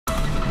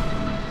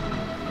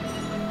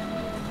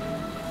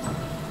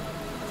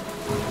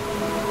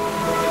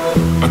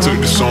I took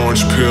this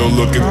orange pill,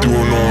 looking through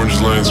an orange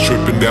lens,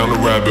 tripping down a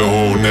rabbit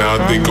hole. Now I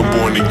think I'm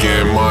born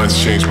again. Mind's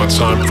changed, my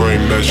time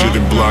frame measured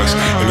in blocks.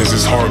 And as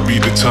his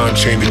heartbeat, the time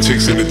chain, the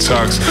ticks and the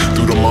talks.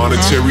 Through the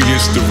monetary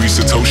history,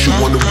 Satoshi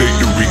won the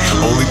victory.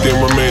 Only thing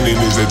remaining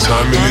is that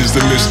timing is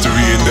the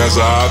mystery. And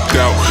as I opt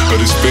out of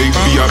this fake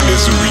fiat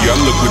misery, I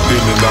look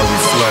within and I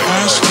reflect.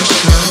 Ask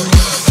yourself,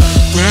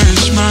 where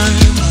is mine?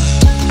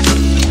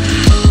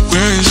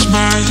 Where is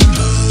mine?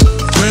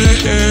 Where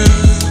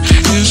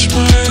is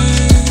mine?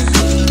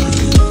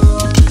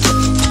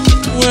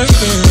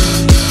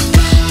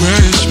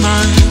 Where is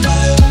mine?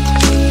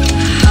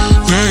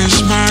 Where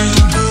is mine?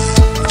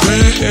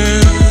 Where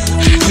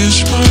is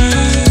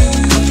mine?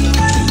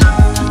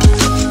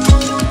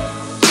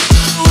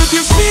 With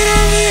your feet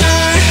on the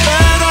air,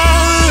 head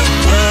on the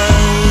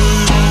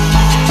ground,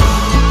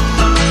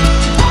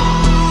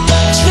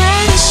 try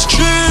this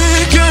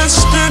trick and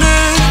spin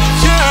it,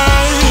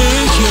 yeah,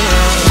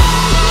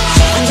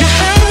 yeah. And your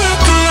head will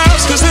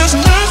collapse 'cause there's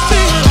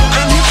nothing,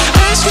 and you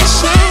ask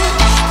yourself,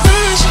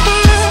 where is mine?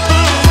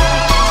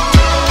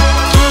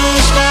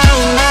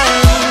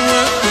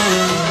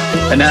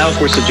 And now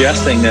if we're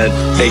suggesting that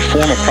a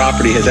form of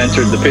property has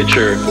entered the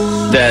picture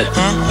that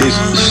is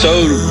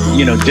so,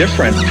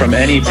 different from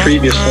any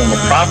previous form of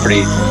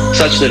property,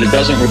 such that it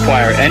doesn't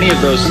require any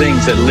of those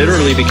things that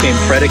literally became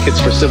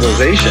predicates for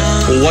civilization,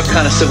 well, what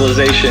kind of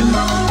civilization,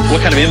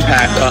 what kind of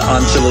impact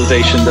on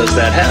civilization does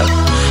that have?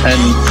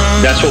 And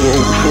that's what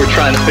we're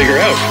trying to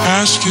figure out.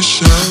 Ask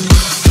yourself,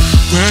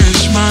 where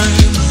is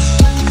mine?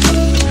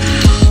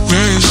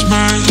 Where is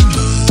mine?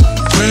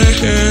 Where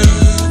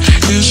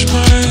is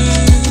mine?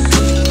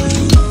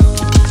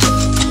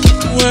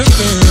 Where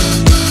is mine?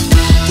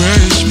 Where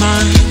is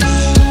mine?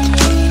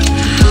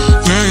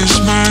 Where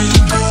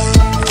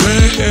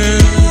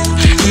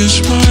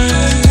is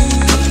mine?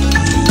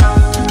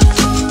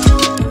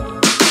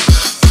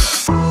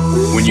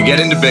 When you get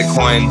into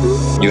Bitcoin,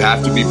 you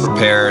have to be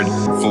prepared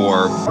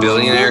for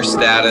billionaire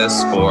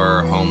status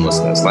or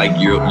homelessness. Like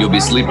you'll be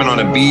sleeping on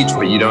a beach,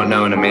 but you don't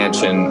know in a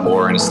mansion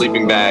or in a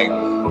sleeping bag.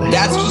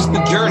 That's just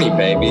the journey,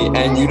 baby.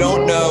 And you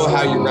don't know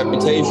how your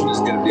reputation is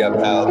going to be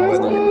upheld,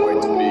 whether you're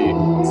going to be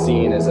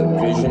seen as a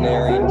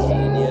visionary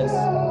genius